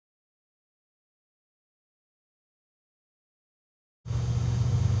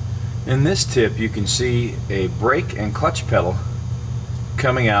In this tip you can see a brake and clutch pedal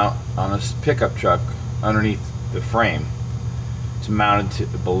coming out on a pickup truck underneath the frame. It's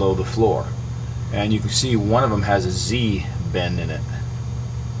mounted below the floor, and you can see one of them has a Z bend in it.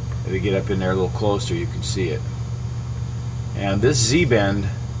 If you get up in there a little closer you can see it. And this Z bend,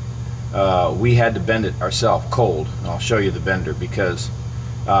 we had to bend it ourselves cold, and I'll show you the bender, because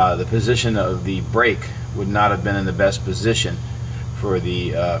the position of the brake would not have been in the best position for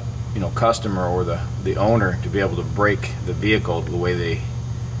the customer or the owner to be able to brake the vehicle the way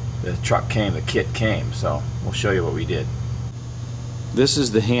the truck came, the kit came. So we'll show you what we did. This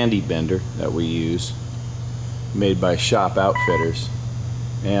is the handy bender that we use, made by Shop Outfitters,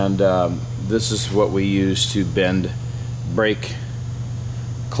 and this is what we use to bend brake,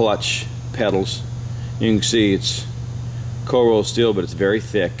 clutch, pedals. You can see it's cold rolled steel, but it's very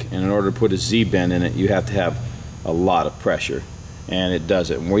thick, and in order to put a Z bend in it you have to have a lot of pressure, and it does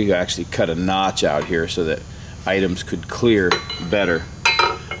it. And we actually cut a notch out here so that items could clear better,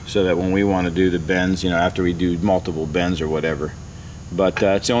 so that when we want to do the bends, after we do multiple bends or whatever. But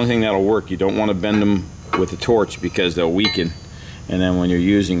it's the only thing that'll work. You don't want to bend them with a torch because they'll weaken, and then when you're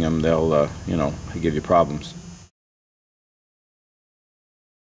using them they'll give you problems.